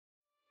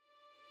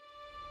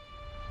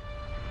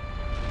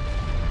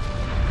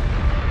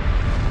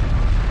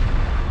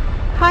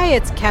Hi,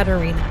 it's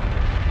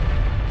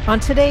Katerina. On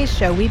today's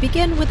show, we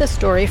begin with a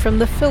story from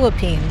the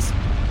Philippines,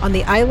 on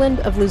the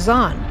island of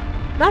Luzon,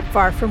 not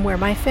far from where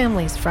my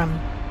family's from.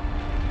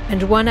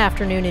 And one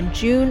afternoon in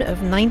June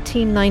of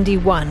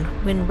 1991,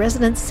 when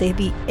residents say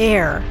the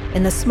air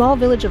in the small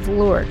village of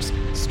Lourdes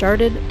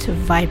started to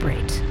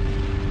vibrate.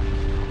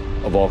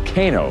 A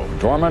volcano,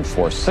 dormant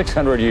for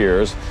 600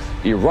 years,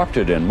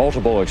 erupted in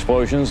multiple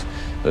explosions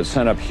that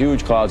sent up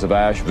huge clouds of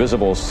ash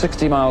visible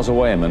 60 miles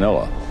away in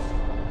Manila.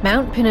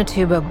 Mount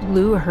Pinatubo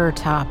blew her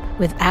top,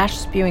 with ash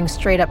spewing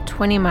straight up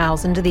 20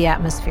 miles into the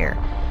atmosphere,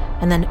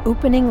 and then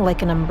opening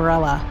like an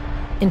umbrella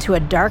into a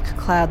dark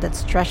cloud that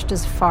stretched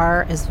as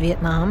far as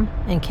Vietnam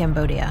and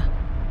Cambodia.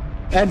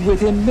 And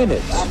within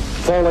minutes,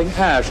 falling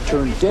ash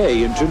turned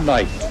day into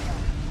night.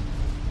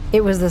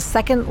 It was the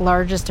second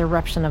largest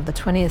eruption of the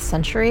 20th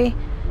century,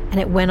 and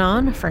it went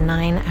on for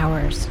 9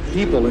 hours.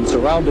 People in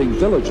surrounding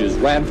villages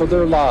ran for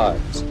their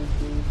lives.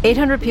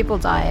 800 people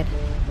died,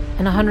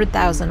 and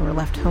 100,000 were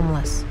left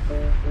homeless.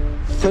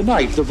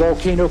 Tonight, the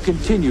volcano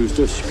continues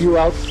to spew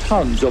out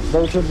tons of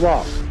molten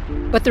rock.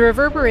 But the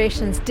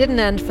reverberations didn't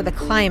end for the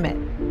climate.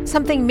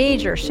 Something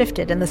major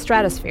shifted in the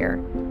stratosphere,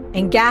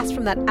 and gas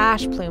from that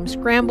ash plume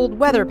scrambled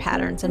weather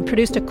patterns and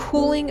produced a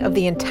cooling of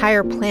the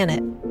entire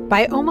planet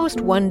by almost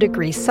 1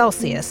 degree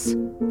Celsius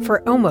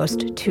for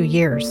almost 2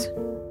 years.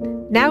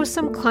 Now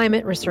some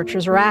climate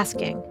researchers are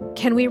asking,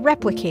 can we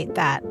replicate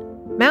that?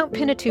 Mount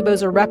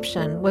Pinatubo's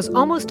eruption was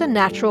almost a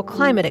natural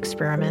climate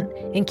experiment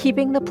in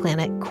keeping the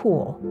planet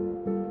cool.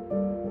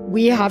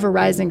 We have a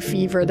rising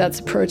fever that's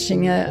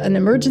approaching an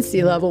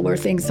emergency level where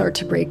things start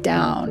to break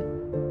down.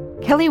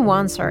 Kelly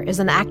Wansar is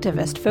an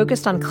activist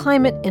focused on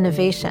climate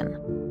innovation.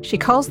 She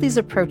calls these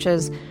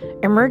approaches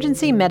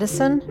emergency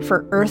medicine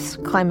for Earth's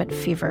climate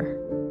fever.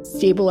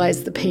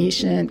 Stabilize the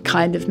patient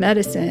kind of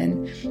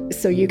medicine,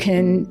 so you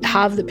can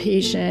have the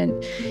patient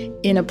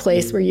in a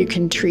place where you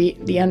can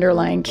treat the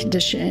underlying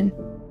condition.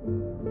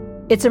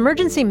 It's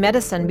emergency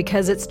medicine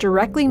because it's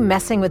directly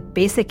messing with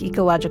basic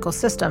ecological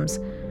systems,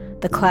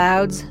 the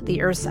clouds,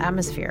 the Earth's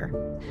atmosphere.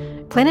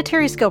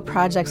 Planetary-scale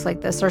projects like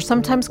this are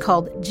sometimes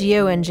called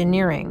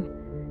geoengineering.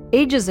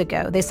 Ages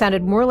ago, they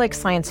sounded more like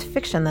science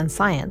fiction than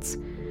science.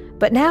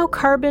 But now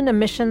carbon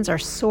emissions are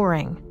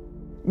soaring.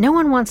 No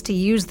one wants to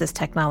use this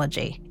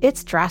technology.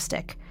 It's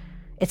drastic.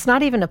 It's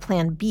not even a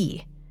plan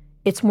B.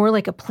 It's more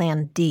like a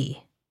plan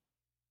D.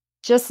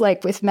 Just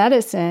like with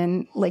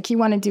medicine, you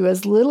want to do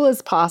as little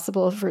as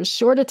possible for as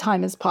short a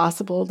time as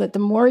possible, that the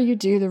more you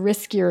do, the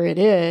riskier it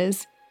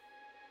is.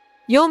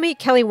 You'll meet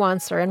Kelly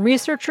Wansar and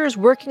researchers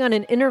working on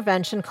an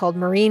intervention called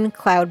marine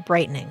cloud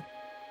brightening.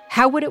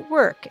 How would it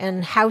work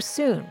and how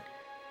soon?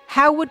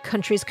 How would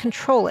countries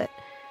control it?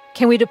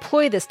 Can we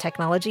deploy this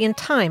technology in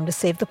time to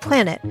save the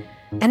planet?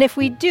 And if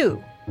we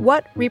do,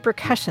 what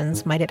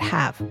repercussions might it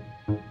have?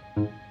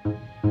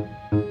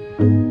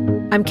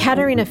 I'm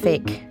Katerina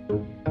Fake.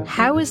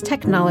 How is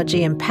technology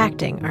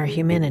impacting our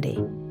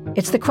humanity?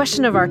 It's the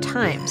question of our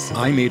times.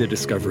 I made a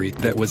discovery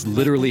that was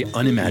literally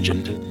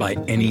unimagined by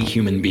any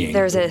human being.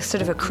 There's a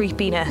sort of a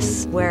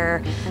creepiness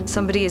where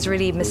somebody is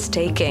really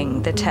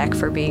mistaking the tech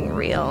for being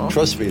real.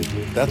 Trust me,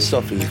 that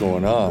stuff is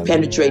going on.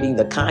 Penetrating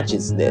the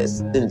consciousness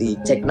in the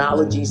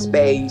technology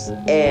space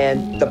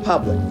and the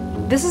public.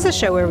 This is a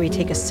show where we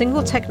take a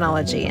single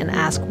technology and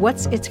ask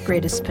what's its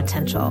greatest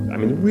potential. I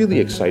mean, really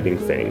exciting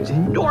things.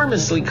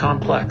 Enormously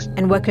complex.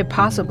 And what could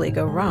possibly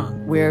go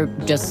wrong. We're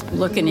just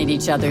looking at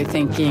each other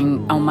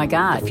thinking, oh my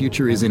God. The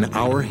future is in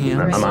our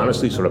hands. I'm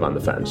honestly sort of on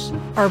the fence.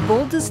 Our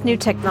boldest new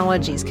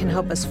technologies can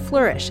help us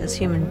flourish as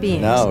human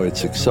beings. Now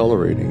it's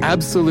accelerating.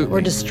 Absolutely.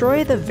 Or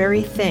destroy the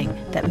very thing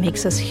that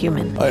makes us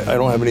human. I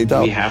don't have any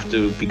doubt. We have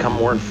to become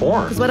more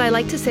informed. Because what I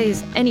like to say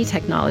is any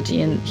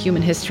technology in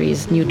human history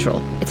is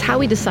neutral. It's how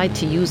we decide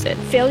to use it.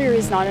 Failure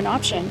is not an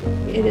option.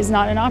 It is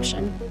not an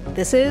option.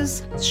 This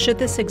is Should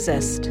This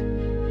Exist?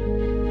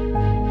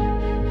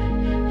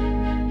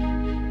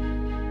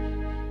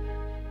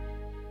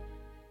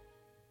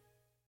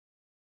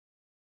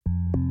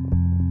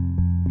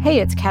 Hey,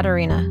 it's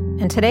Katerina,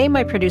 and today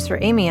my producer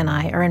Amy and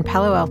I are in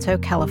Palo Alto,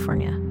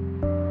 California.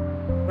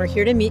 We're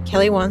here to meet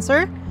Kelly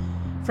Wansar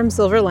from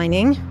Silver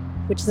Lining,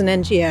 which is an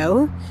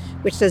NGO,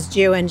 which does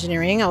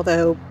geoengineering,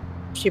 although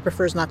she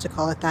prefers not to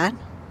call it that.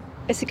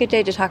 It's a good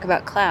day to talk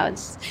about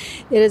clouds.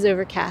 It is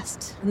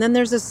overcast. And then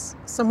there's this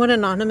somewhat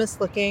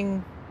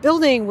anonymous-looking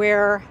building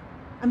where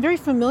I'm very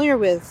familiar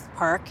with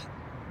Park.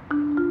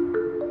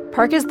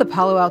 Park is the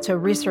Palo Alto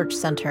Research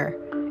Center.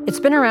 It's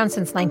been around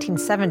since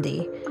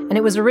 1970, and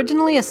it was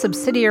originally a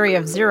subsidiary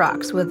of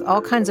Xerox with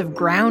all kinds of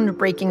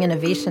groundbreaking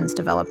innovations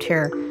developed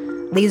here.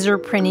 Laser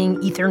printing,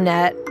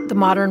 Ethernet, the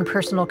modern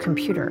personal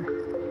computer.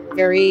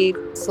 Very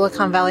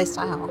Silicon Valley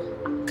style.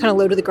 Kind of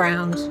low to the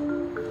ground.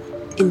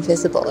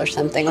 Invisible or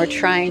something, or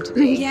trying to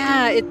be.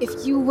 Yeah,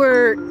 if you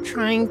were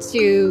trying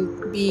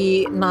to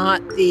be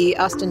not the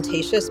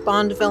ostentatious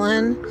Bond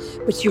villain,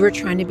 but you were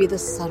trying to be the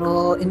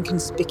subtle,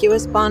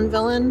 inconspicuous Bond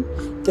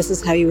villain, this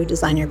is how you would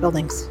design your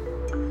buildings.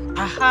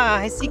 Aha,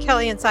 I see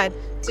Kelly inside.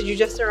 Did you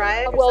just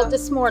arrive? Well,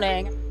 this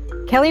morning.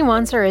 Kelly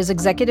Wanser is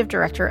executive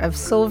director of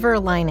Silver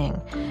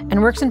Lining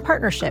and works in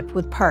partnership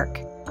with Park.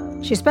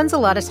 She spends a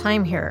lot of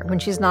time here when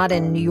she's not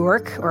in New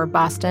York or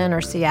Boston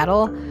or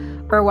Seattle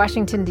or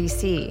Washington,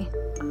 D.C.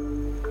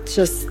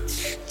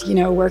 Just,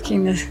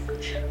 working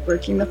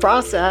the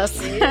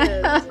process.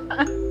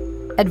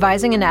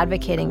 Advising and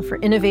advocating for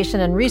innovation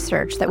and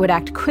research that would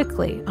act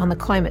quickly on the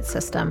climate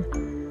system,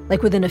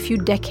 like within a few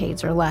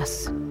decades or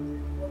less.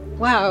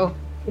 Wow,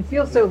 it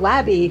feels so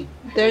labby.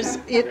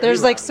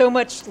 There's like so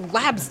much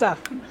lab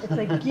stuff. It's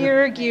like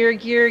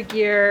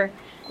gear,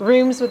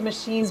 rooms with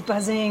machines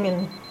buzzing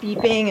and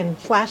beeping and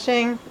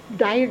flashing,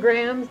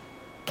 diagrams.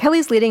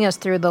 Kelly's leading us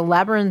through the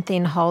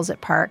labyrinthine halls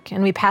at Park,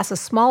 and we pass a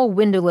small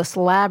windowless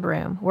lab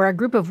room where a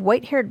group of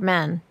white-haired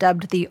men,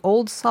 dubbed the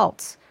Old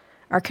Salts,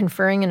 are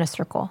conferring in a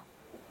circle.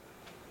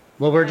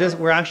 Well,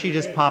 we're actually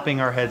just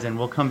popping our heads in.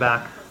 We'll come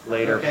back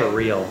later for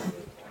real.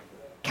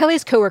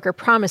 Kelly's coworker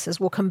promises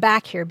we'll come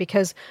back here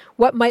because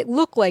what might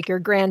look like your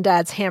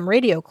granddad's ham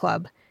radio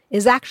club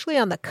is actually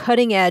on the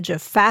cutting edge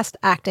of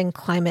fast-acting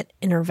climate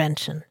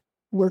intervention.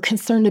 We're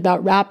concerned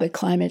about rapid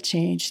climate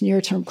change,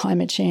 near-term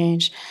climate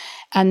change,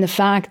 and the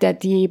fact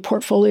that the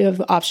portfolio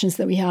of options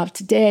that we have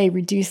today,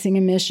 reducing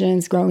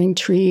emissions, growing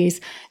trees,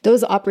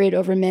 those operate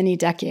over many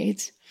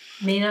decades.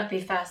 May not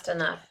be fast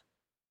enough.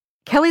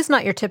 Kelly's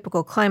not your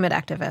typical climate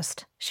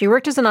activist. She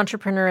worked as an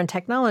entrepreneur in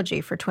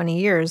technology for 20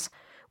 years,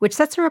 which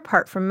sets her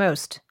apart from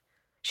most.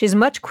 She's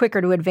much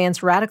quicker to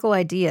advance radical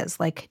ideas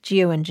like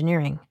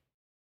geoengineering.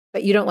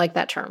 But you don't like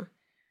that term.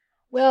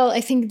 Well,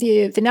 I think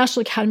the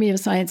National Academy of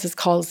Sciences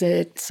calls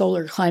it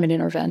solar climate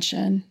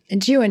intervention.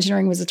 And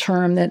geoengineering was a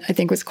term that I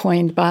think was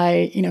coined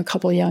by, a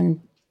couple of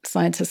young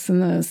scientists in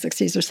the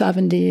 60s or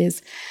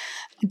 70s.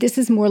 This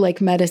is more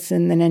like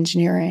medicine than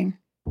engineering.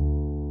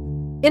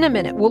 In a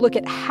minute, we'll look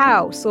at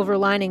how Silver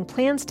Lining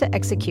plans to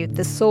execute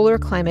this solar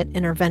climate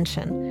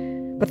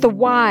intervention. But the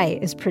why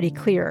is pretty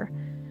clear.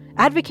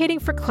 Advocating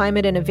for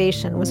climate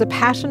innovation was a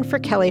passion for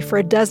Kelly for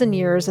a dozen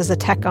years as a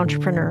tech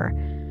entrepreneur.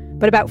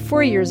 But about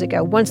 4 years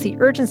ago, once the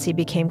urgency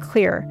became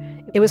clear,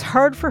 it was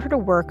hard for her to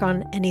work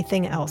on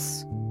anything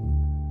else.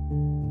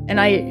 And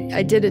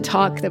I did a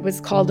talk that was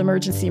called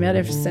Emergency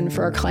Medicine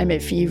for Our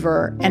Climate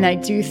Fever. And I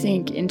do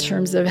think in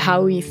terms of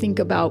how we think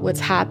about what's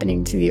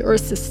happening to the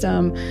Earth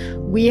system,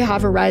 we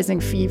have a rising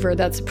fever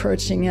that's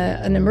approaching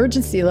an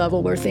emergency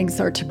level where things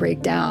start to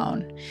break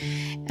down.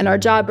 And our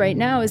job right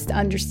now is to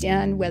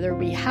understand whether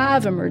we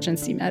have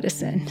emergency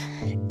medicine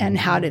and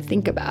how to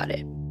think about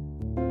it.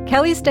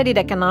 Kelly studied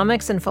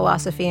economics and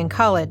philosophy in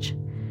college.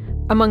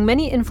 Among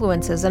many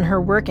influences in her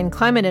work in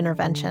climate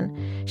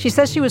intervention, she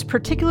says she was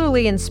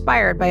particularly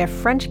inspired by a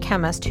French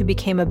chemist who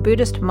became a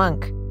Buddhist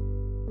monk,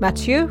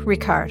 Mathieu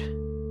Ricard.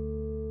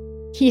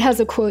 He has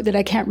a quote that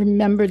I can't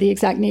remember the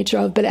exact nature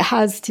of, but it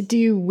has to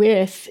do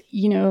with,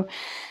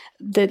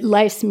 that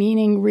life's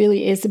meaning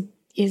really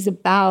is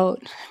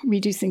about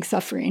reducing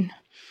suffering.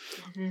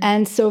 Mm-hmm.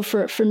 And so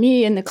for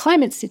me in the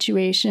climate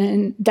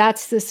situation,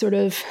 that's the sort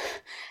of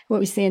what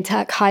we say in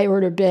tech, high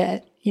order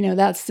bit.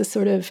 That's the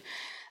sort of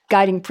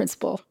guiding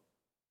principle.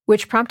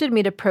 Which prompted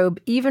me to probe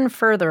even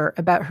further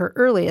about her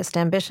earliest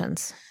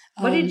ambitions.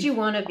 What did you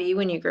want to be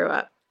when you grew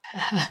up?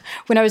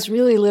 When I was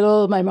really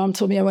little, my mom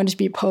told me I wanted to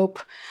be Pope.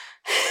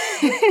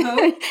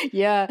 Pope?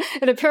 Yeah.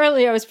 And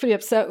apparently I was pretty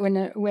upset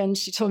when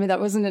she told me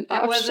that wasn't an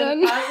option.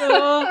 Wasn't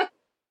possible.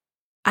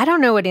 I don't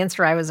know what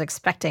answer I was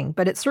expecting,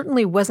 but it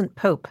certainly wasn't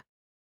Pope.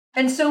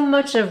 And so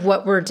much of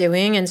what we're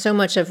doing and so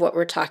much of what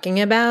we're talking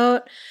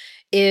about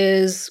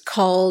is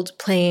called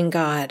playing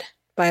God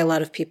by a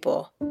lot of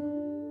people.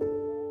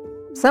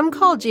 Some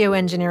call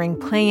geoengineering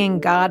playing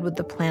God with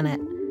the planet.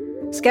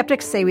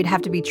 Skeptics say we'd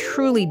have to be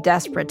truly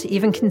desperate to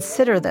even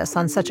consider this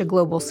on such a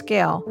global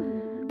scale.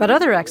 But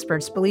other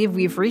experts believe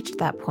we've reached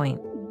that point.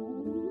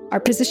 Our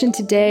position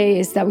today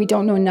is that we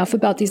don't know enough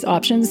about these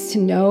options to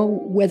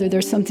know whether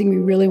there's something we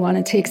really want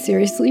to take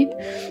seriously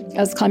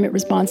as climate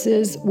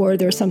responses or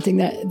there's something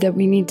that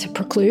we need to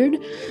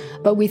preclude.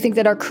 But we think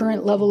that our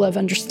current level of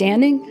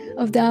understanding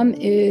of them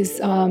is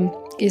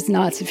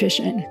not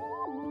sufficient.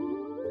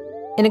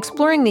 In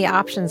exploring the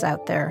options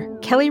out there,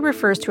 Kelly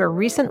refers to a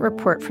recent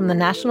report from the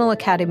National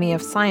Academy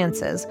of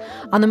Sciences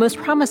on the most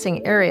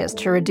promising areas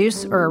to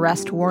reduce or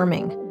arrest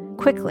warming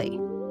quickly.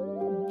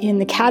 In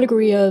the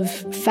category of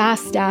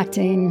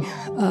fast-acting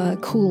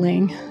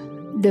cooling,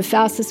 the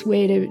fastest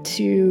way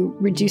to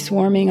reduce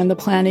warming on the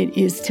planet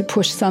is to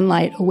push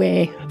sunlight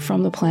away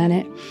from the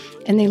planet.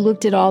 And they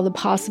looked at all the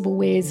possible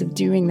ways of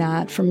doing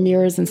that, from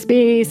mirrors in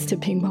space to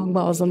ping pong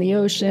balls on the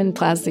ocean,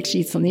 plastic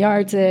sheets on the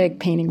Arctic,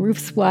 painting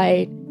roofs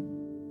white.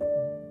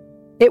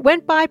 It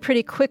went by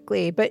pretty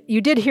quickly, but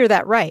you did hear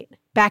that right.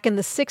 Back in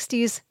the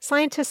 60s,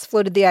 scientists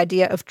floated the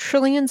idea of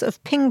trillions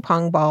of ping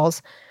pong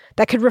balls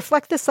that could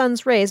reflect the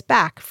sun's rays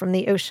back from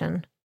the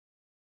ocean.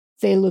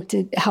 They looked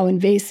at how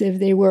invasive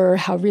they were,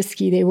 how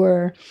risky they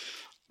were,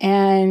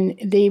 and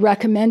they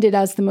recommended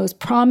as the most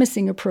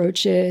promising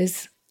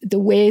approaches the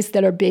ways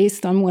that are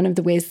based on one of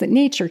the ways that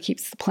nature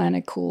keeps the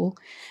planet cool,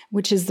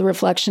 which is the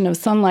reflection of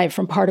sunlight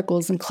from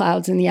particles and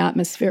clouds in the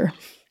atmosphere.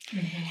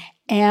 Mm-hmm.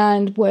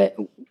 And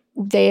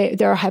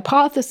their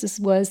hypothesis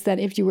was that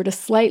if you were to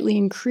slightly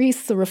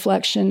increase the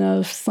reflection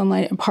of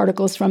sunlight and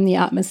particles from the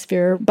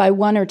atmosphere by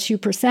 1 or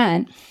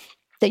 2%,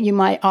 that you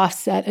might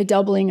offset a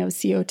doubling of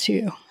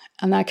CO2.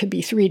 And that could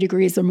be 3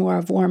 degrees or more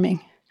of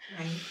warming.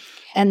 Right.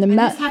 And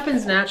this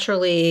happens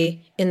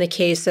naturally in the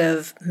case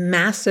of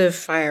massive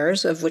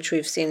fires, of which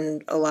we've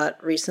seen a lot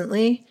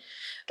recently.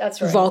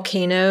 That's right.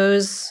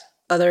 Volcanoes,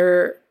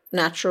 other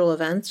natural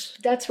events.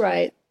 That's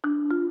right.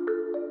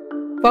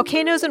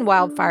 Volcanoes and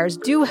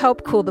wildfires do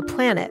help cool the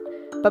planet,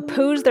 but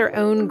pose their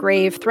own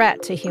grave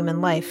threat to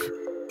human life.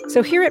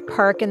 So here at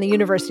Park and the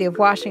University of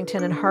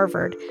Washington and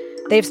Harvard,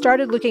 they've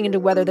started looking into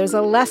whether there's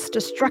a less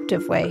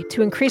destructive way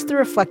to increase the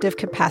reflective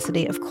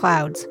capacity of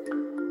clouds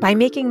by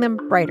making them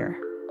brighter.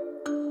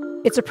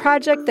 It's a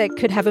project that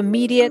could have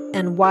immediate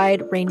and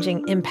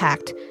wide-ranging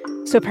impact,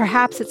 so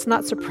perhaps it's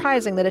not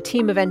surprising that a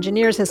team of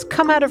engineers has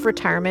come out of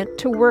retirement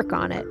to work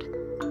on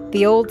it.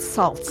 The old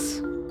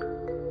salts.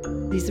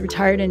 These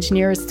retired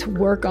engineers to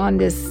work on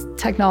this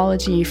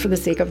technology for the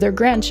sake of their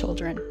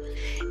grandchildren.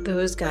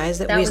 Those guys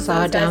that we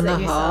saw down the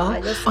hall.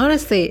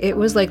 Honestly, it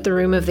was like the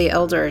room of the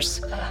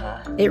elders.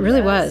 It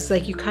really was.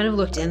 Like, you kind of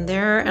looked in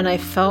there, and I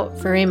felt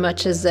very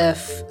much as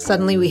if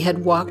suddenly we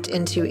had walked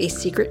into a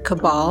secret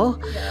cabal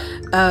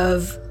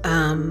of,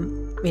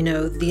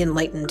 the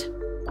enlightened.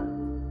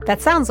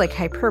 That sounds like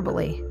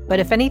hyperbole, but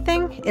if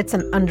anything, it's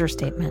an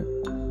understatement.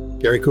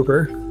 Gary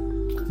Cooper.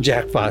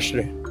 Jack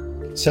Foster.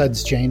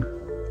 Suds Jane.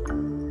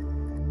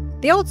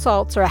 The Old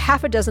Salts are a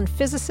half a dozen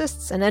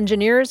physicists and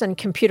engineers and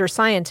computer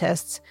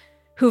scientists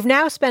who've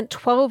now spent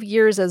 12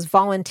 years as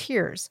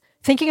volunteers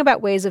thinking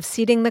about ways of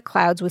seeding the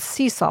clouds with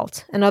sea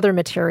salt and other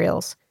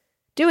materials.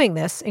 Doing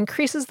this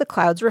increases the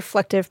cloud's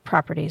reflective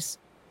properties.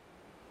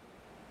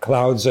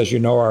 Clouds, as you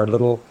know, are a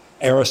little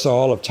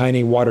aerosol of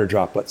tiny water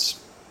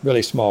droplets,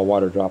 really small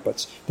water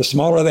droplets. The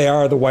smaller they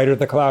are, the whiter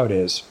the cloud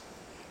is.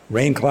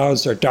 Rain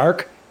clouds are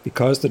dark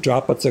because the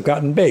droplets have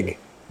gotten big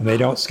and they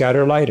don't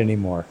scatter light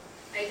anymore.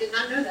 I did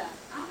not know that.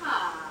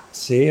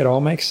 See, it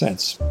all makes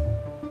sense.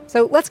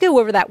 So let's go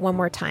over that one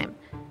more time.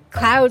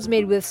 Clouds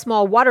made with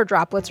small water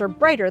droplets are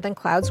brighter than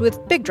clouds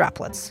with big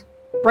droplets.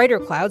 Brighter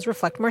clouds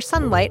reflect more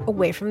sunlight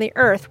away from the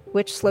Earth,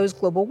 which slows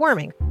global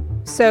warming.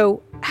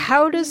 So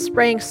how does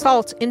spraying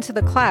salt into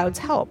the clouds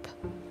help?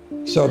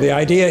 So the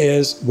idea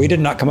is, we did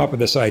not come up with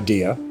this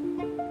idea.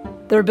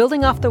 They're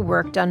building off the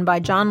work done by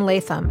John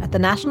Latham at the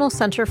National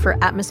Center for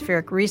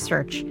Atmospheric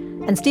Research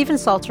and Stephen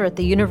Salter at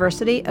the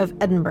University of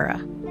Edinburgh.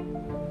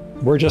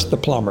 We're just the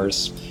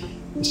plumbers.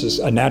 This is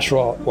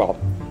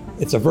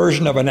it's a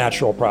version of a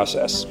natural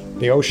process.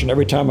 The ocean,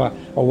 every time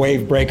a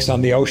wave breaks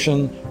on the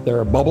ocean, there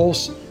are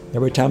bubbles.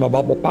 Every time a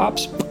bubble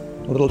pops,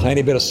 a little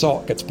tiny bit of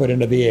salt gets put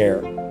into the air.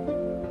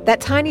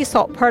 That tiny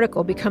salt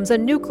particle becomes a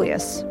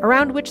nucleus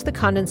around which the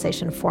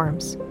condensation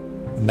forms.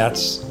 And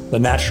that's the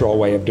natural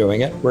way of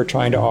doing it. We're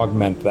trying to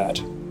augment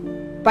that.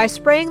 By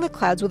spraying the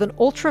clouds with an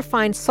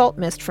ultrafine salt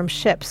mist from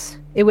ships,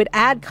 it would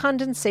add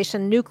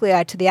condensation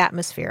nuclei to the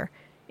atmosphere,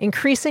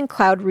 increasing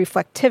cloud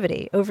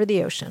reflectivity over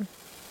the ocean.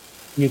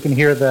 You can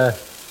hear the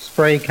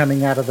spray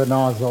coming out of the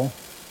nozzle.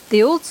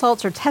 The Old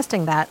Salts are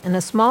testing that in a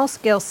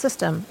small-scale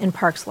system in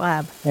Park's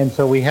lab. And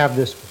so we have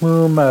this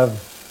plume of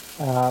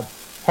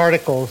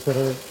particles that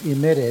are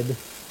emitted.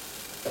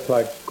 It's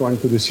like going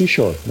to the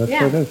seashore. That's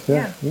what it is.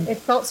 Yeah.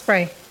 It's salt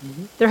spray.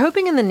 Mm-hmm. They're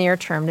hoping in the near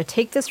term to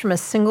take this from a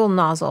single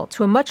nozzle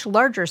to a much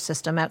larger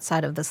system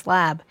outside of this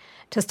lab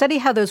to study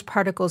how those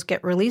particles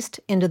get released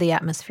into the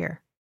atmosphere.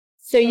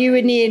 So you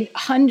would need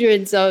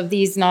hundreds of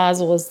these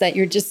nozzles that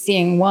you're just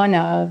seeing one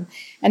of.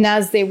 And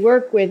as they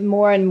work with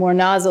more and more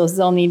nozzles,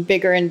 they'll need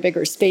bigger and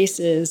bigger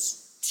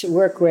spaces to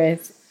work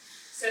with.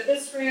 So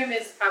this room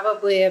is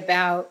probably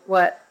about,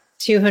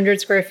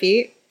 200 square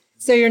feet?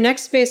 So your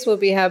next space will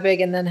be how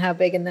big, and then how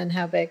big, and then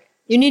how big?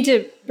 You need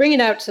to bring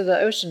it out to the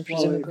ocean,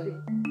 presumably.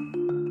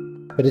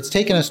 But it's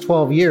taken us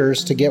 12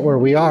 years to get where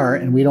we are,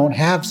 and we don't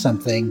have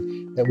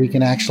something that we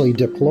can actually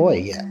deploy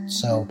yet.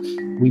 So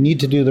we need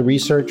to do the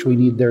research. We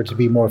need there to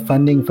be more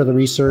funding for the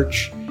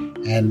research.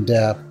 And,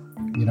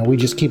 we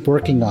just keep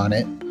working on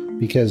it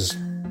because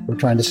we're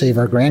trying to save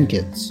our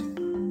grandkids.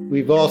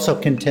 We've also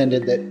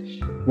contended that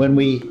when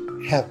we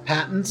have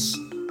patents,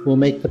 we'll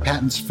make the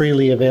patents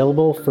freely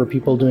available for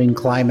people doing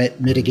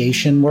climate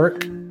mitigation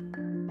work.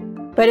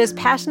 But as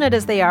passionate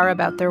as they are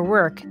about their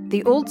work,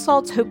 the Old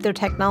Salts hope their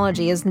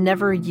technology is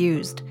never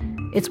used.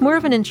 It's more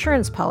of an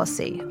insurance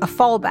policy, a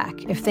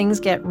fallback if things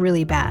get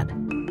really bad.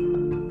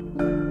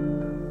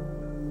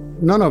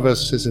 None of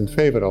us is in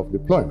favor of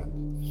deployment.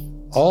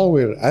 All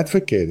we're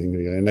advocating,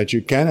 really, and that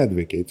you can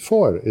advocate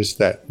for, is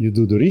that you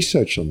do the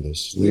research on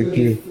this. We would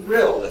be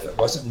thrilled if it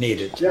wasn't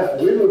needed. Yeah,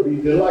 we would be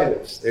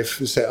delighted. If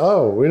we say,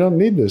 we don't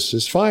need this,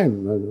 it's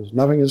fine.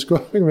 Nothing is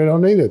growing, we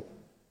don't need it.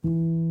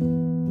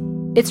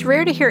 It's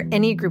rare to hear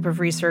any group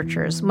of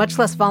researchers, much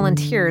less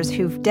volunteers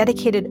who've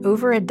dedicated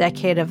over a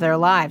decade of their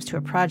lives to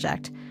a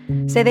project,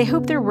 say they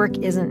hope their work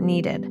isn't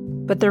needed,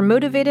 but they're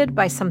motivated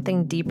by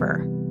something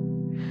deeper.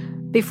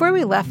 Before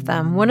we left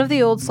them, one of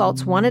the Old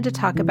Salts wanted to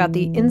talk about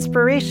the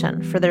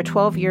inspiration for their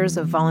 12 years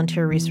of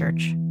volunteer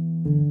research.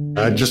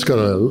 I just got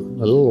a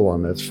little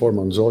one that's 4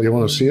 months old. You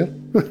want to see it?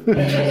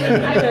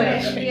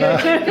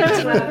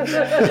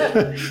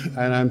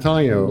 And I'm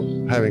telling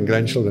you, having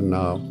grandchildren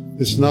now,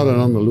 it's not an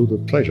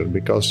undiluted pleasure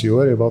because you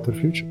worry about the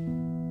future.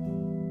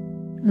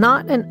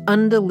 Not an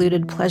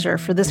undiluted pleasure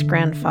for this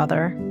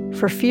grandfather,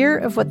 for fear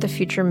of what the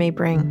future may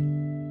bring.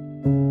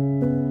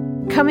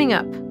 Coming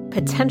up,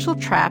 potential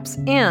traps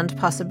and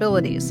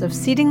possibilities of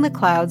seeding the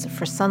clouds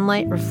for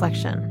sunlight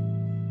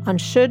reflection on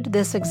Should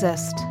This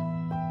Exist?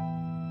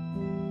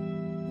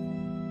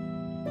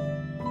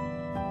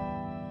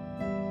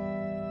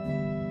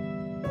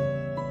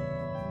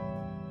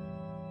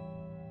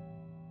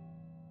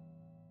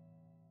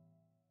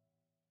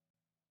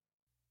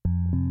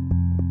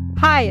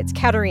 Hi, it's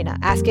Katerina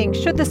asking,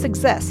 should this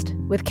exist?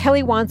 With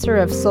Kelly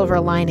Wanser of Silver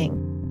Lining.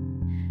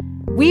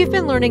 We've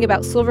been learning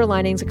about Silver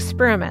Lining's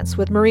experiments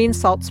with marine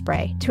salt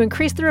spray to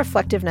increase the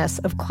reflectiveness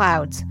of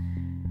clouds.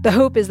 The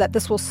hope is that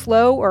this will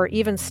slow or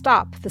even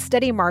stop the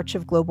steady march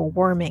of global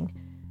warming.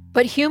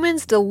 But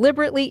humans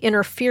deliberately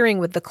interfering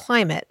with the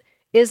climate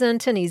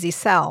isn't an easy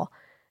sell,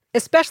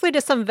 especially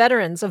to some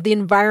veterans of the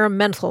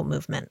environmental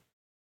movement.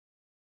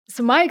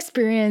 So my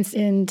experience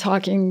in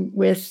talking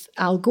with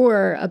Al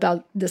Gore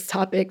about this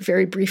topic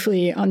very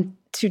briefly on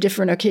 2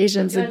 different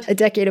occasions, a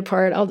decade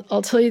apart,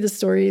 I'll tell you the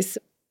stories.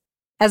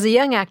 As a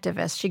young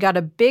activist, she got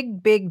a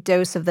big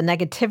dose of the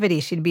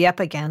negativity she'd be up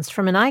against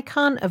from an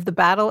icon of the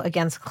battle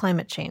against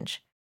climate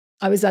change.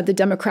 I was at the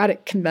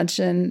Democratic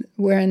convention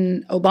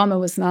when Obama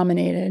was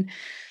nominated,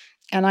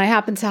 and I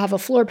happened to have a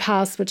floor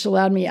pass, which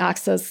allowed me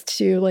access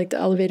to the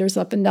elevators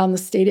up and down the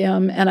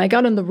stadium. And I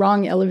got on the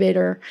wrong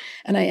elevator,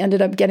 and I ended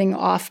up getting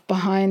off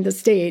behind the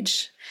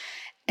stage.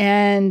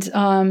 And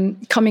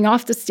coming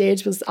off the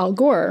stage was Al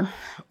Gore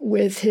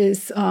with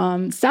his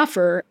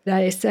staffer.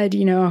 I said,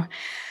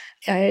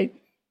 I'm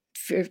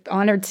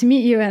honored to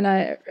meet you, and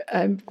I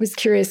was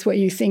curious what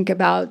you think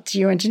about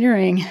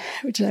geoengineering,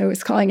 which I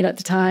was calling it at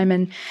the time.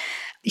 And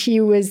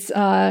he was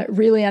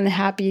really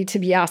unhappy to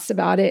be asked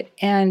about it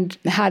and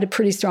had a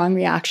pretty strong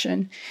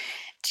reaction.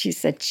 She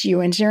said,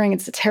 geoengineering,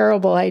 it's a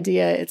terrible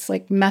idea. It's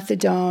like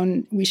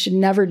methadone. We should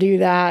never do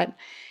that.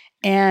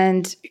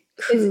 And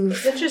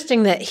it's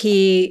interesting that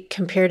he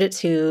compared it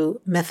to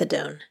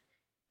methadone.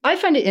 I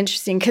find it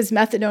interesting because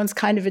methadone's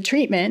kind of a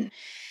treatment,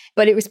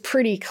 but it was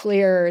pretty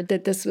clear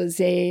that this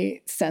was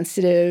a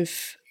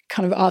sensitive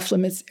kind of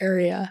off-limits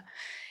area.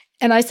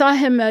 And I saw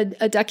him a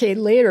decade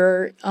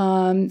later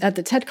at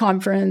the TED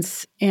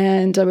conference,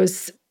 and I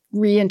was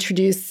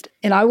reintroduced,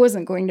 and I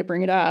wasn't going to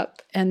bring it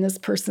up. And this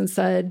person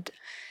said,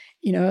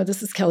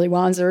 this is Kelly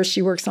Wanser.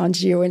 She works on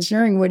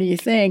geoengineering. What do you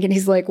think? And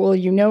he's like, well,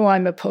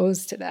 I'm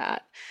opposed to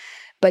that.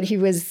 But he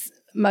was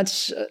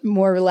much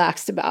more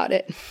relaxed about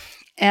it.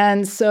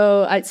 And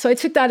so I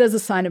took that as a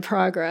sign of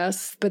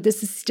progress. But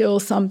this is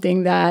still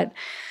something that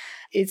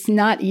it's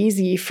not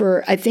easy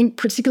for, I think,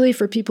 particularly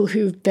for people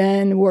who've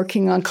been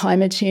working on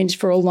climate change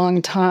for a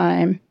long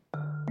time.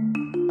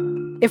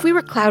 If we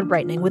were cloud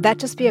brightening, would that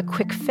just be a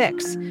quick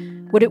fix?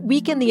 Would it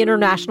weaken the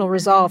international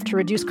resolve to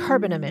reduce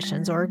carbon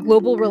emissions or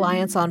global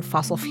reliance on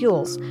fossil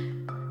fuels?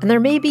 And there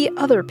may be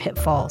other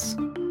pitfalls.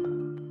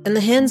 In the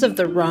hands of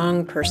the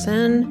wrong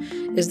person,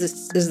 is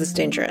this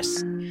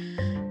dangerous?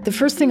 The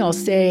first thing I'll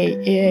say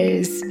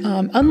is,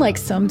 unlike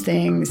some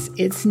things,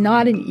 it's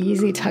not an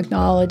easy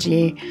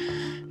technology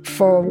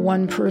for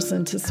one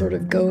person to sort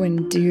of go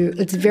and do.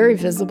 It's very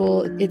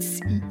visible. It's,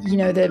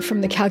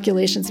 from the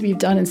calculations we've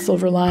done in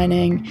Silver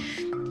Lining,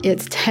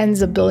 it's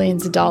tens of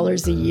billions of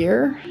dollars a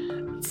year.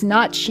 It's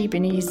not cheap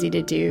and easy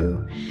to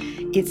do.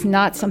 It's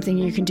not something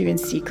you can do in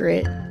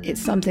secret.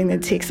 It's something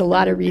that takes a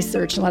lot of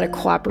research, a lot of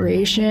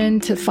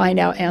cooperation to find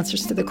out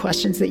answers to the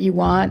questions that you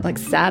want, like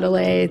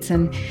satellites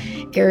and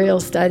aerial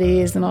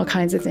studies and all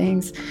kinds of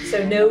things.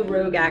 So no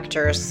rogue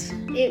actors.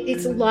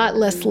 It's a lot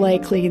less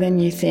likely than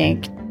you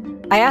think.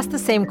 I asked the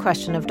same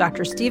question of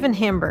Dr. Stephen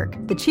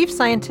Hamburg, the chief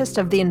scientist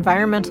of the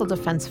Environmental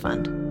Defense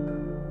Fund.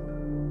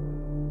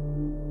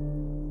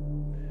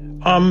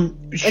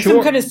 Like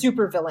some kind of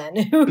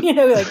supervillain who,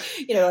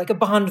 like a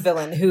Bond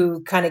villain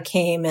who kind of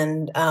came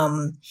and,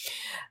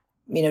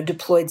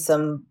 deployed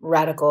some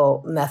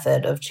radical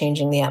method of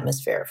changing the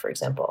atmosphere, for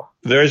example.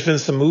 There's been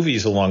some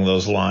movies along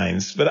those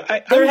lines, but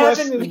there have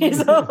been movies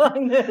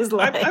along those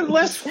lines. I'm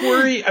less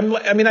worried.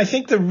 I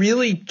think the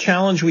really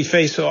challenge we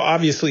face, so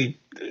obviously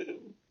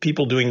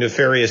people doing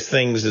nefarious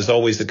things is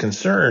always a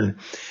concern.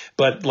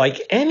 But like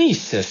any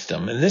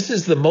system, and this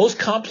is the most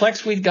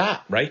complex we've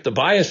got, right? The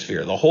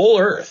biosphere, the whole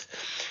Earth.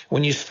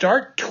 When you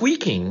start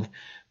tweaking,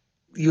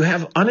 you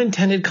have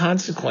unintended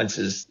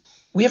consequences.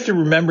 We have to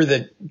remember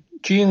that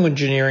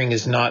geoengineering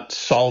is not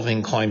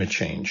solving climate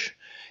change.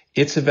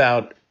 It's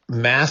about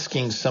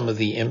masking some of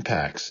the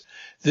impacts.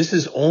 This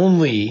is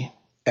only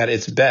at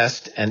its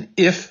best, and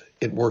if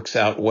it works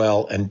out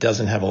well and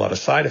doesn't have a lot of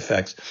side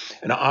effects,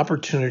 an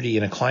opportunity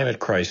in a climate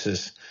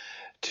crisis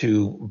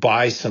to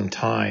buy some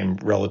time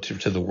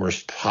relative to the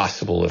worst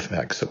possible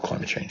effects of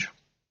climate change.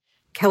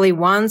 Kelly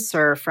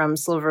Wanser from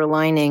Silver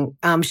Lining,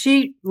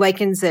 she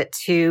likens it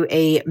to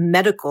a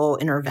medical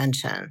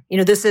intervention.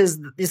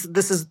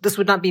 This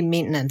would not be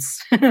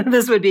maintenance.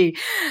 This would be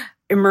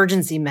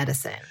emergency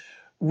medicine.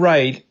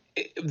 Right.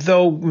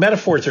 Though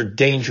metaphors are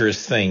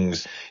dangerous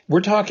things,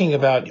 we're talking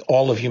about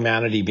all of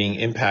humanity being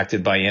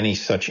impacted by any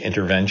such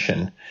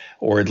intervention,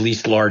 or at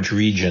least large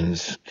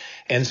regions.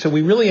 And so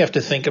we really have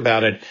to think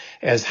about it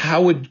as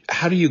how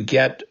do you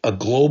get a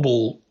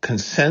global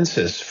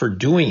consensus for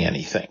doing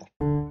anything?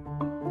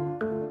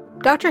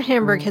 Dr.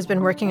 Hamburg has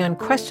been working on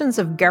questions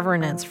of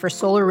governance for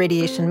solar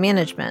radiation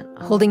management,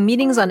 holding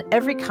meetings on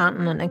every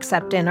continent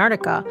except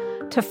Antarctica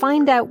to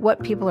find out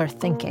what people are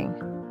thinking.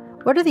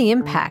 What are the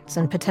impacts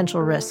and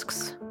potential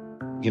risks?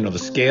 The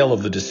scale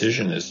of the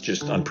decision is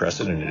just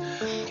unprecedented.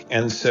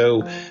 And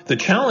so the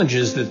challenge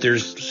is that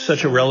there's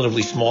such a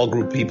relatively small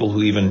group of people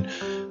who even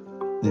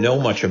know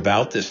much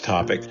about this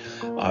topic,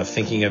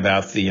 thinking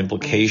about the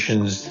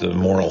implications, the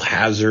moral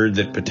hazard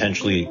that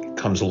potentially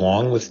comes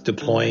along with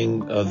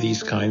deploying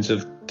these kinds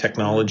of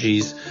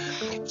technologies.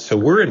 So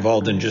we're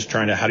involved in just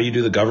trying to, how do you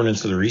do the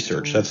governance of the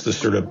research? That's the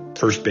sort of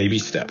first baby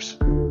steps.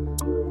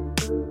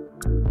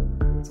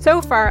 So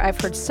far, I've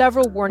heard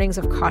several warnings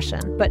of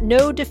caution, but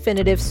no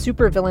definitive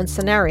supervillain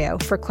scenario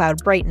for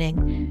cloud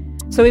brightening.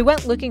 So we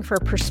went looking for a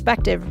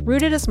perspective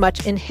rooted as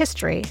much in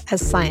history as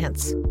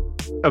science.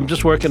 I'm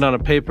just working on a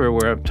paper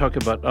where I'm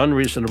talking about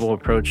unreasonable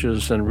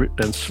approaches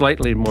and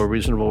slightly more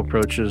reasonable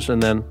approaches,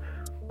 and then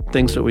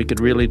things that we could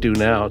really do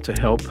now to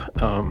help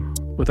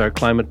with our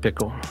climate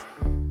pickle.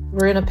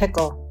 We're in a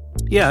pickle.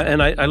 Yeah,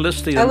 and I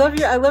list the... I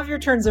love your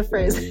turns of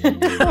phrase.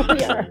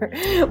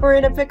 We're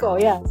in a pickle,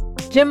 yes.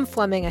 Jim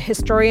Fleming, a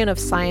historian of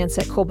science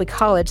at Colby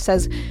College,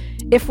 says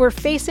if we're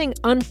facing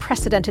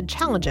unprecedented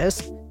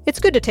challenges, it's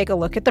good to take a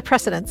look at the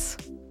precedents.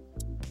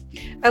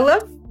 I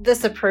love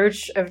this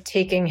approach of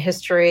taking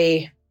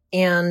history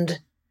and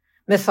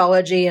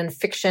mythology and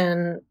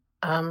fiction,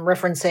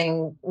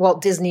 referencing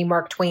Walt Disney,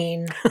 Mark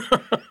Twain,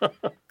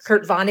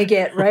 Kurt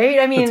Vonnegut, right?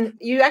 I mean,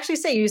 you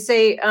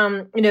say,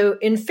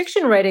 in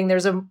fiction writing,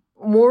 there's a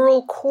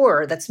moral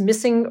core that's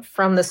missing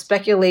from the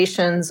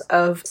speculations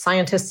of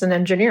scientists and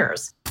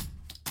engineers.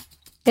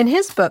 In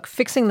his book,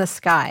 Fixing the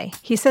Sky,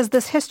 he says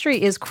this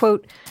history is,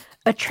 quote,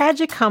 a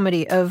tragic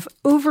comedy of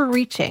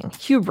overreaching,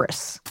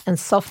 hubris, and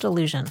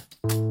self-delusion.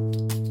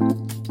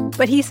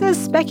 But he says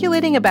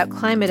speculating about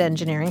climate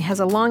engineering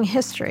has a long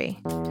history.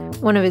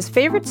 One of his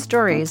favorite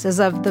stories is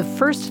of the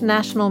first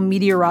national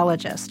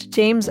meteorologist,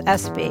 James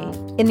Espy,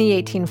 in the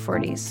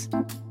 1840s.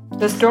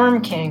 The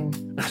Storm King.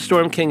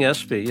 Storm King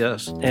Espy,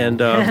 yes. And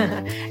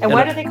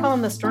why do they call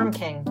him the Storm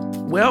King?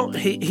 Well,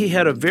 he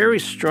had a very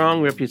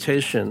strong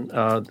reputation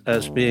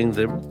as being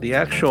the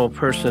actual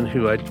person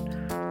who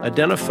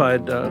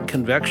identified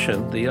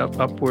convection, the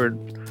upward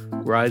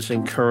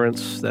rising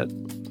currents that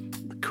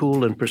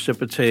cool and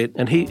precipitate.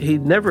 And he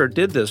never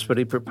did this, but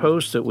he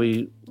proposed that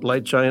we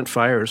light giant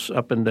fires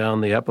up and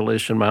down the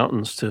Appalachian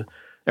Mountains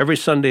every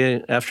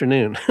Sunday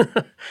afternoon.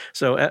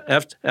 So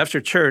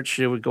after church,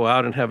 you would go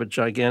out and have a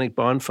gigantic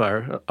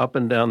bonfire up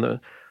and down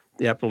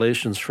the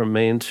Appalachians from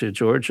Maine to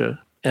Georgia.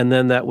 And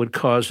then that would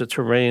cause it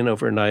to rain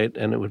overnight,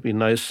 and it would be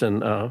nice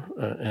and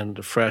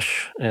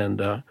fresh, and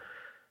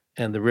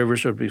the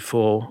rivers would be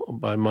full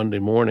by Monday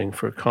morning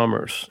for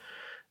commerce.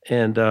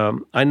 And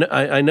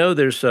I know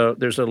there's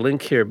a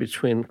link here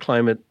between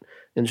climate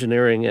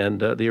engineering and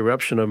the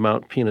eruption of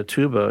Mount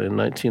Pinatubo in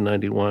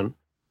 1991.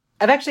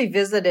 I've actually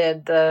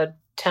visited the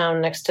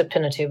town next to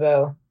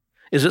Pinatubo.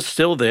 Is it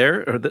still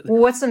there?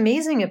 What's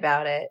amazing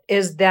about it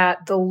is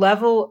that the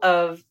level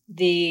of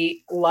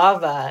the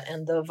lava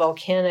and the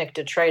volcanic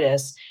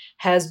detritus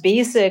has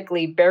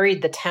basically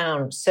buried the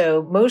town.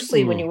 So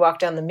mostly when you walk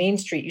down the main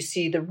street, you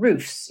see the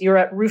roofs. You're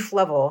at roof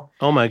level.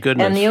 Oh, my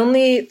goodness. And the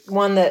only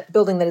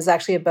building that is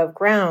actually above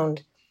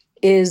ground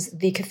is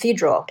the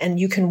cathedral. And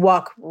you can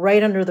walk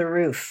right under the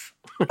roof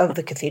of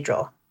the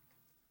cathedral.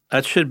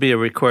 That should be a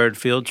required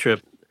field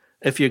trip.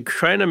 If you're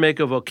trying to make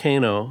a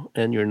volcano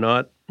and you're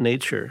not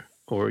nature,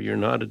 or you're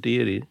not a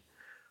deity,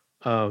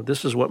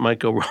 this is what might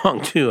go wrong,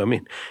 too. I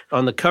mean,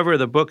 on the cover of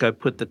the book, I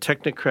put the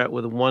technocrat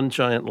with one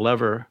giant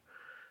lever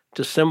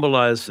to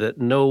symbolize that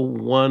no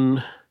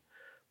one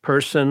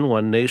person,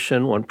 one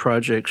nation, one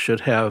project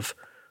should have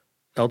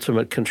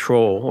ultimate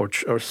control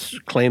or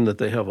claim that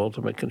they have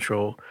ultimate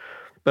control.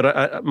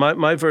 But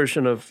my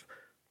version of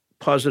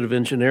positive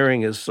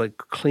engineering is like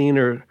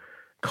cleaner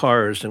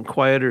cars and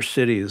quieter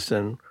cities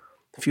and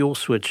fuel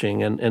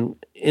switching and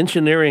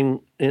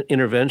engineering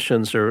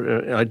interventions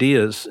or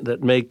ideas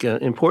that make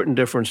important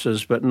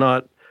differences, but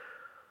not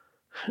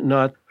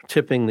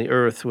tipping the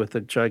earth with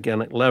a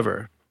gigantic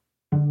lever.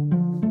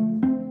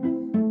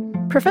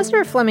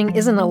 Professor Fleming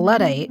isn't a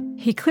Luddite.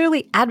 He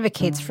clearly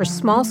advocates for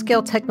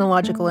small-scale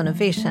technological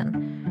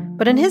innovation.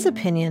 But in his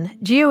opinion,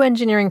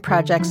 geoengineering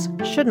projects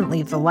shouldn't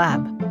leave the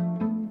lab.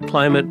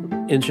 Climate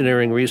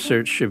engineering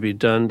research should be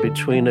done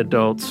between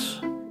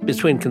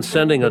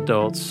consenting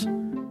adults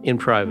in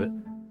private.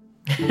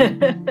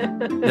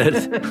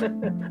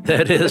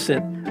 that is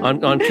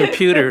on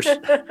computers,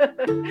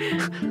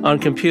 on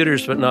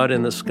computers, but not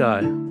in the sky.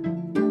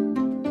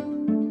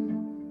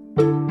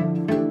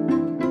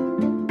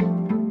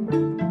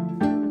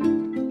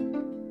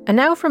 And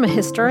now from a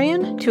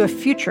historian to a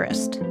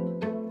futurist.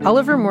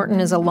 Oliver Morton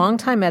is a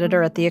longtime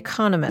editor at The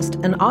Economist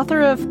and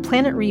author of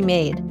Planet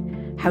Remade,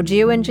 How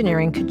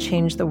Geoengineering Could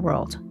Change the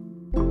World.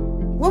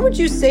 What would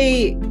you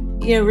say,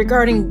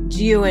 regarding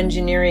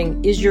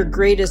geoengineering is your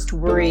greatest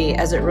worry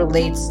as it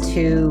relates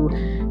to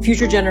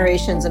future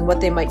generations and what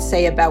they might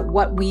say about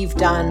what we've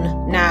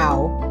done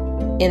now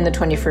in the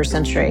 21st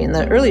century, in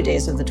the early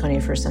days of the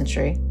 21st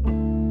century?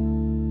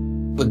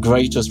 The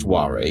greatest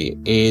worry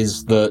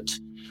is that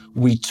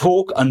we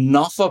talk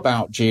enough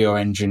about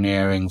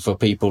geoengineering for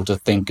people to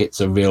think it's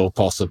a real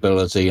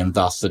possibility, and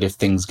thus that if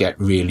things get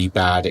really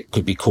bad, it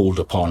could be called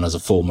upon as a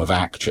form of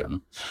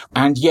action.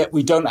 And yet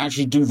we don't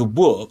actually do the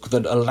work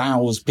that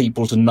allows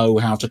people to know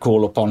how to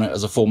call upon it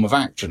as a form of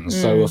action.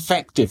 So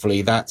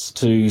effectively, that's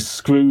to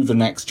screw the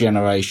next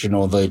generation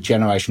or the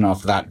generation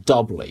after that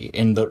doubly,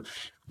 in that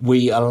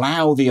we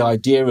allow the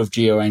idea of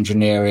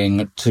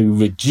geoengineering to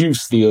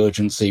reduce the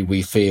urgency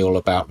we feel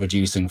about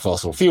reducing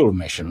fossil fuel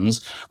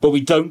emissions, but we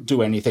don't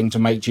do anything to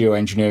make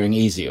geoengineering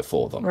easier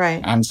for them.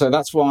 Right. And so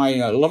that's why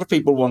a lot of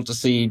people want to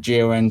see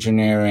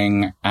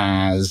geoengineering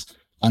as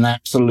an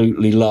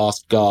absolutely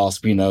last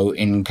gasp,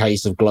 in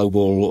case of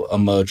global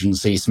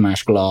emergency,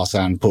 smash glass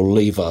and pull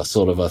lever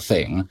sort of a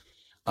thing.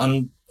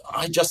 And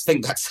I just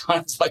think that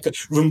sounds like a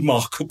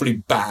remarkably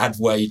bad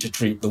way to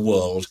treat the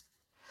world.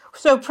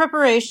 So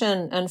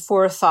preparation and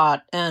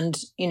forethought and,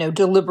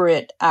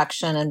 deliberate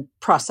action and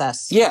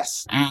process.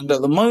 Yes. And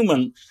at the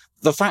moment,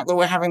 the fact that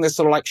we're having this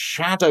sort of like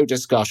shadow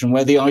discussion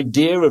where the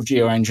idea of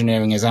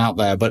geoengineering is out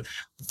there, but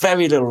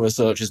very little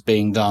research is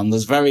being done.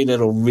 There's very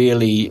little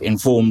really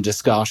informed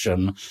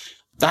discussion.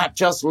 That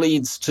just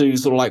leads to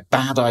sort of like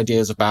bad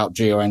ideas about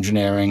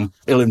geoengineering,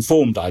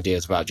 ill-informed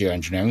ideas about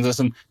geoengineering. There's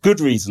some good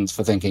reasons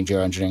for thinking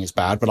geoengineering is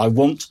bad, but I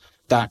want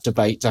that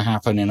debate to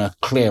happen in a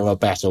clearer,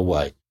 better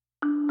way.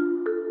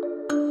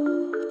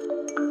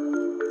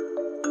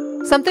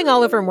 Something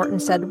Oliver Morton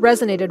said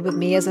resonated with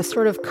me as a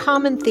sort of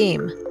common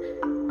theme,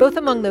 both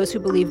among those who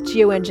believe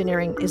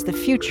geoengineering is the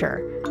future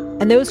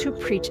and those who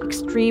preach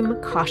extreme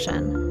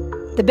caution.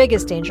 The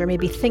biggest danger may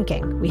be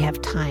thinking we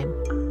have time.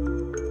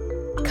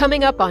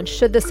 Coming up on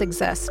Should This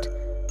Exist?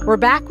 We're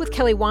back with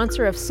Kelly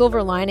Wanser of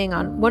Silver Lining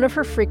on one of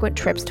her frequent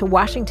trips to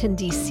Washington,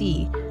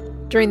 D.C.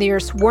 during the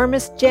Earth's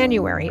warmest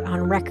January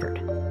on record.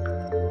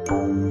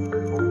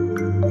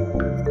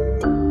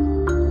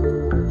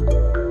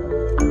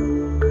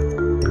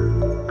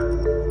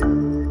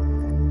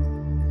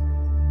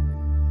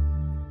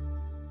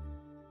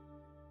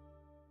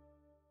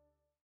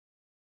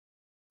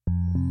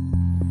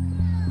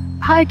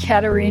 Hi,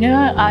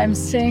 Katerina. I'm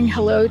saying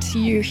hello to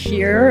you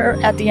here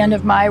at the end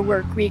of my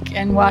work week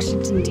in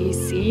Washington,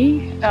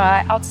 D.C.,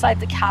 outside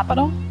the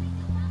Capitol.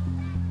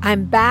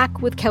 I'm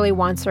back with Kelly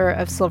Wanser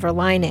of Silver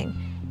Lining,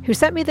 who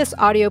sent me this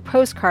audio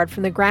postcard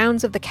from the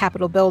grounds of the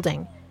Capitol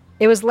building.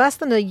 It was less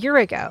than a year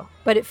ago,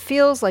 but it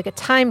feels like a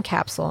time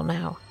capsule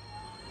now.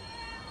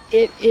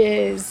 It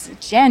is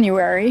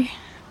January,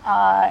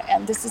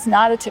 and this is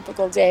not a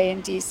typical day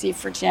in D.C.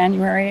 for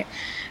January.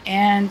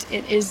 And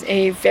it is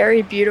a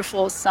very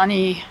beautiful,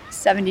 sunny,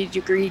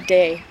 70-degree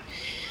day.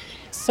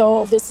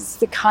 So this is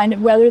the kind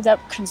of weather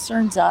that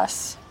concerns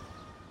us.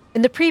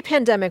 In the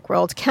pre-pandemic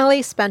world,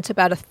 Kelly spent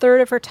about a third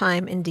of her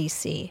time in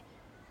D.C.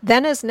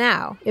 Then as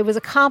now, it was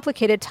a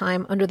complicated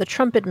time under the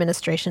Trump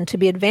administration to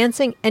be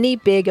advancing any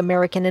big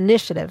American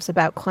initiatives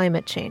about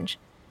climate change.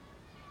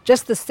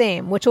 Just the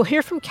same, what you'll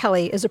hear from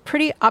Kelly is a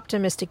pretty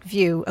optimistic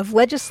view of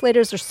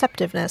legislators'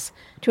 receptiveness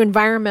to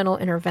environmental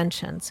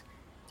interventions.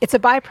 It's a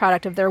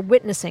byproduct of their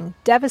witnessing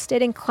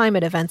devastating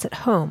climate events at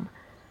home,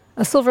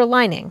 a silver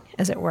lining,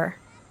 as it were.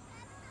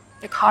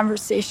 The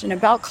conversation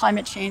about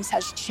climate change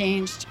has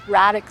changed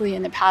radically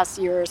in the past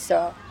year or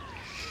so.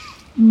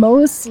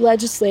 Most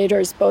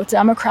legislators, both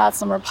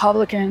Democrats and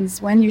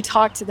Republicans, when you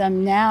talk to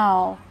them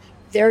now,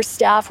 their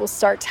staff will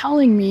start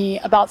telling me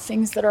about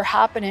things that are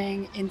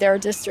happening in their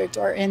district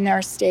or in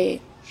their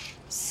state.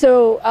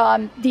 So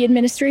the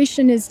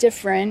administration is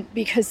different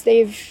because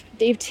they've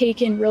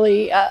taken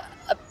really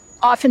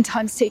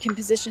oftentimes taken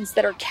positions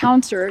that are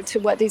counter to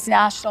what these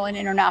national and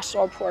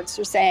international reports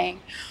are saying,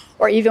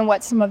 or even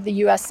what some of the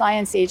U.S.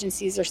 science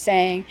agencies are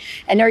saying,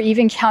 and they're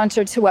even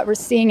counter to what we're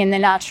seeing in the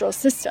natural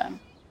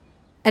system.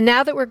 And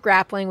now that we're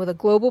grappling with a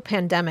global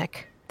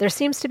pandemic, there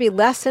seems to be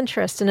less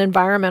interest in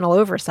environmental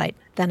oversight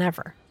than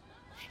ever.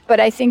 But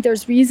I think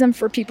there's reason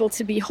for people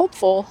to be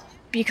hopeful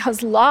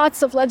because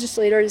lots of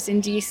legislators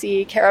in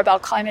D.C. care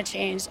about climate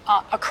change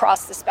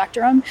across the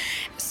spectrum.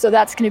 So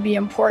that's going to be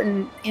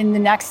important in the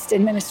next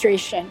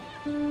administration.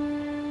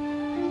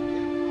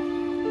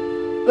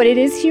 But it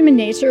is human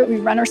nature. We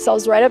run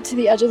ourselves right up to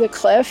the edge of the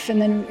cliff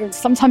and then we're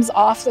sometimes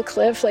off the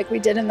cliff like we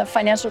did in the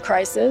financial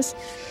crisis.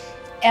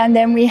 And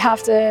then we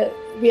have to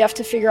we have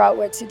to figure out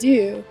what to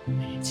do.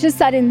 It's just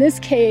that in this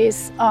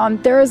case,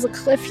 there is a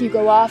cliff you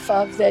go off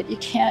of that you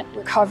can't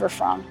recover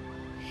from.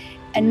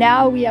 And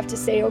now we have to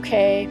say,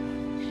 okay,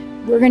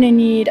 we're going to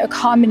need a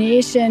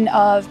combination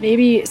of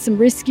maybe some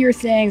riskier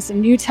things,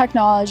 some new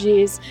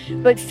technologies,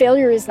 but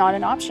failure is not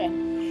an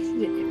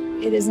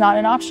option. It is not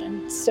an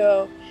option.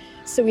 So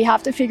we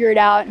have to figure it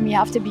out, and we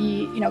have to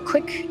be,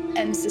 quick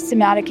and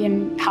systematic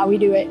in how we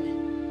do it.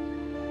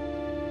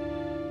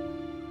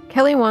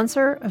 Kelly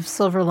Wanser of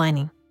Silver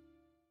Lining.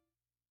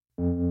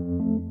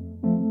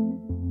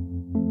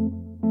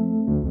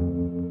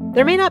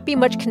 There may not be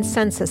much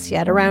consensus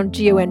yet around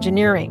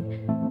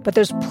geoengineering, but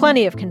there's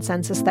plenty of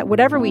consensus that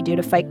whatever we do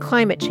to fight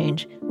climate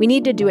change, we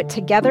need to do it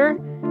together,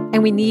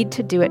 and we need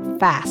to do it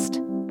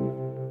fast.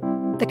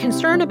 The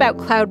concern about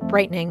cloud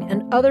brightening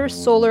and other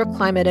solar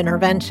climate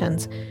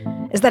interventions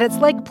is that it's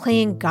like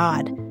playing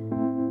God.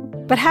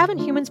 But haven't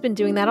humans been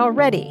doing that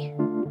already?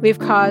 We've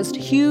caused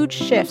huge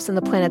shifts in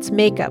the planet's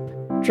makeup,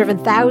 driven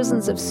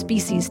thousands of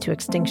species to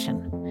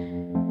extinction.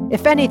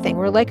 If anything,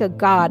 we're like a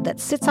god that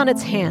sits on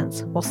its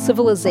hands while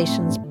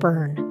civilizations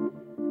burn.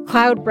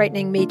 Cloud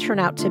brightening may turn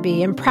out to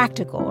be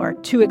impractical or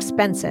too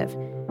expensive.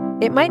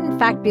 It might in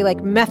fact be like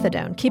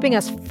methadone, keeping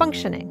us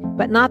functioning,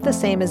 but not the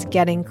same as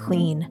getting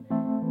clean.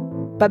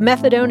 But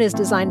methadone is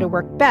designed to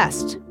work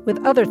best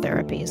with other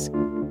therapies.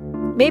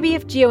 Maybe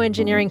if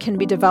geoengineering can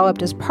be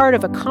developed as part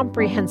of a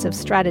comprehensive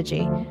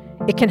strategy,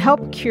 it can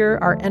help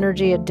cure our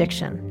energy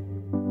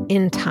addiction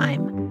in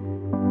time.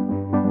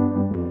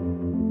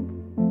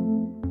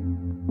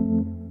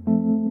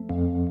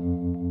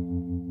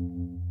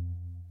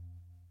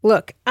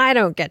 Look, I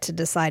don't get to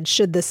decide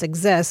should this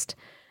exist,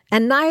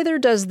 and neither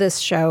does this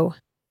show.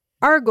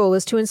 Our goal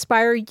is to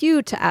inspire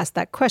you to ask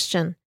that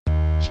question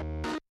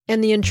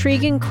and the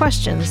intriguing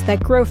questions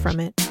that grow from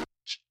it.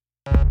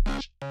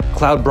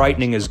 Cloud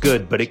brightening is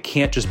good, but it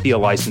can't just be a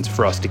license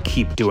for us to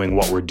keep doing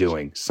what we're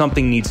doing.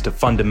 Something needs to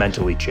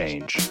fundamentally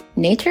change.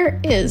 Nature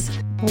is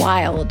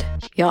wild,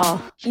 y'all.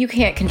 You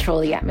can't control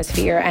the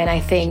atmosphere, and I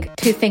think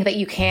to think that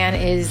you can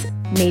is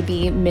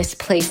maybe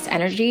misplaced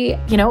energy.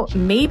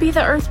 Maybe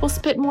the Earth will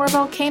spit more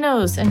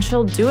volcanoes and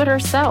she'll do it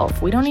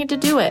herself. We don't need to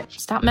do it.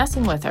 Stop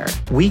messing with her.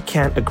 We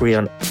can't agree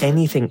on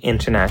anything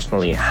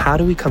internationally. How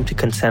do we come to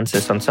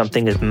consensus on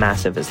something as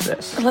massive as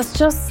this? Let's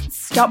just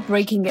stop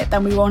breaking it,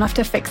 then we won't have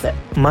to fix it.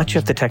 Much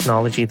of the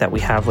technology that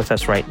we have with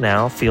us right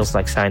now feels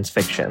like science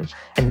fiction.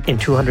 And in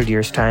 200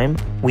 years' time,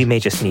 we may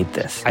just need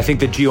this. I think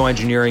that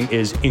geoengineering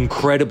is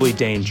incredibly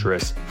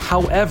dangerous.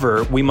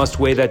 However, we must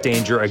weigh that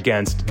danger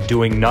against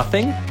doing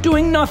nothing.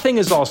 Doing nothing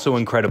is also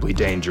incredibly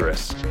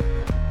dangerous.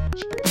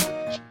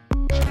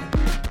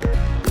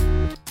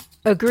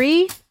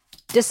 Agree?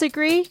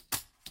 Disagree?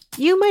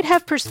 You might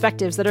have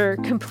perspectives that are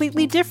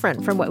completely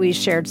different from what we've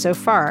shared so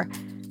far.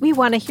 We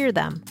want to hear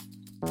them.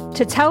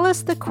 To tell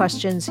us the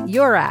questions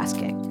you're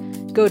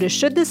asking, go to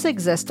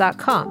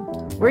shouldthisexist.com,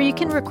 where you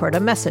can record a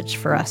message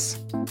for us.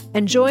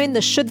 And join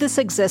the Should This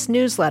Exist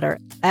newsletter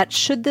at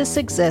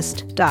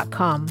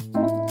shouldthisexist.com.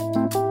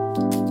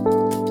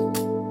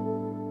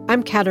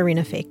 I'm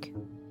Katerina Fake.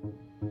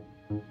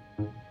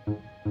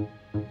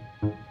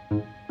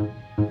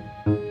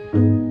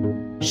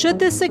 Should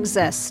This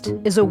Exist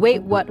is a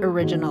Wait What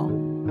original.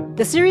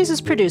 The series is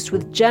produced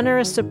with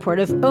generous support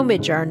of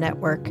Omidyar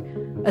Network,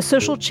 a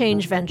social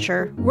change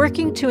venture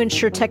working to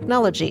ensure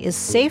technology is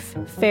safe,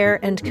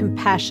 fair, and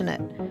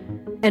compassionate,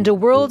 and a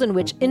world in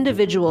which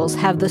individuals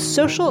have the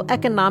social,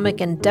 economic,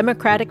 and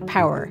democratic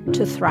power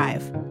to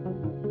thrive.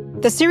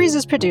 The series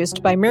is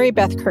produced by Mary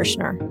Beth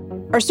Kirshner.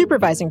 Our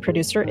supervising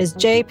producer is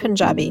Jay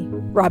Punjabi.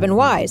 Robin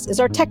Wise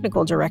is our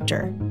technical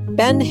director.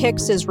 Ben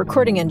Hicks is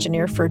recording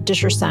engineer for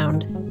Disher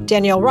Sound.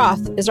 Danielle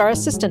Roth is our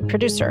assistant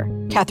producer.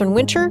 Catherine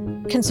Winter,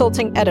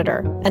 consulting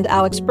editor. And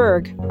Alex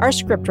Berg, our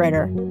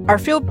scriptwriter. Our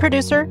field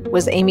producer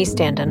was Amy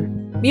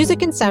Standen.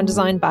 Music and sound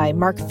design by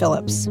Mark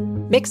Phillips.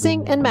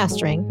 Mixing and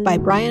mastering by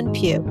Brian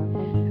Pugh.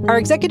 Our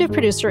executive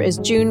producer is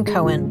June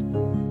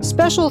Cohen.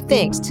 Special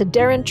thanks to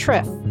Darren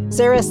Triff,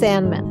 Sarah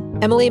Sandman,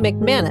 Emily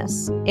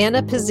McManus,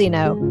 Anna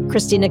Pizzino,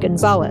 Christina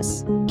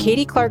Gonzalez,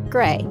 Katie Clark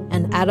Gray,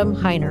 and Adam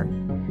Heiner.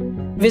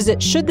 Visit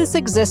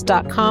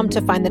shouldthisexist.com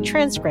to find the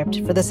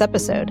transcript for this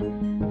episode.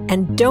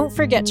 And don't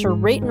forget to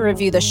rate and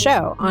review the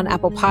show on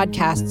Apple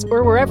Podcasts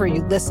or wherever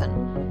you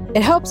listen.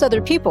 It helps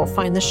other people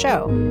find the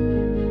show.